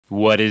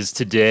What is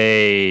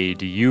today?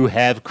 Do you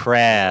have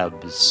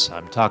crabs?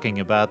 I'm talking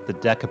about the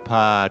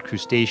decapod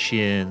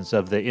crustaceans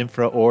of the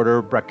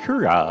infraorder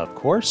Brachyura, of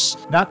course,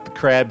 not the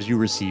crabs you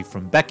receive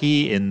from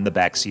Becky in the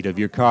backseat of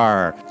your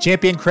car.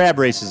 Champion Crab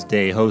Races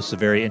Day hosts a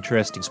very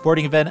interesting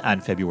sporting event on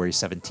February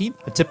 17th.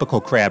 A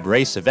typical crab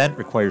race event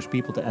requires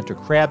people to enter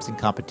crabs in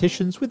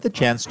competitions with the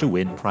chance to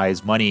win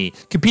prize money.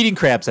 Competing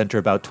crabs enter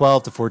about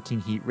 12 to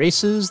 14 heat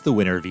races. The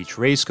winner of each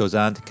race goes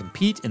on to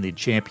compete in the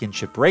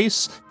championship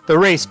race. The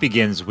race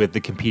begins with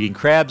the competing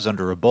crabs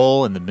under a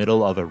bowl in the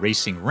middle of a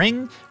racing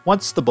ring.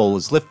 Once the bowl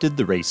is lifted,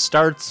 the race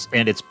starts,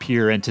 and it's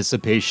pure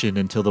anticipation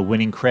until the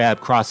winning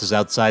crab crosses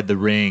outside the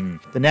ring.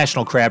 The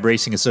National Crab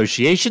Racing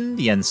Association,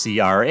 the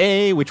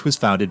NCRA, which was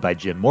founded by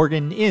Jim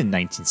Morgan in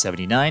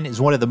 1979,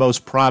 is one of the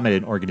most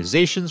prominent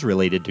organizations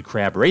related to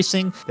crab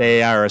racing.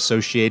 They are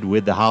associated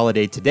with the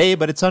holiday today,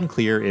 but it's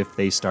unclear if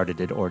they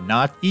started it or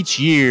not. Each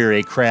year,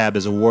 a crab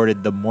is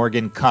awarded the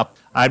Morgan Cup.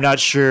 I'm not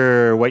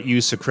sure what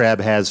use a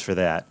crab has for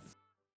that.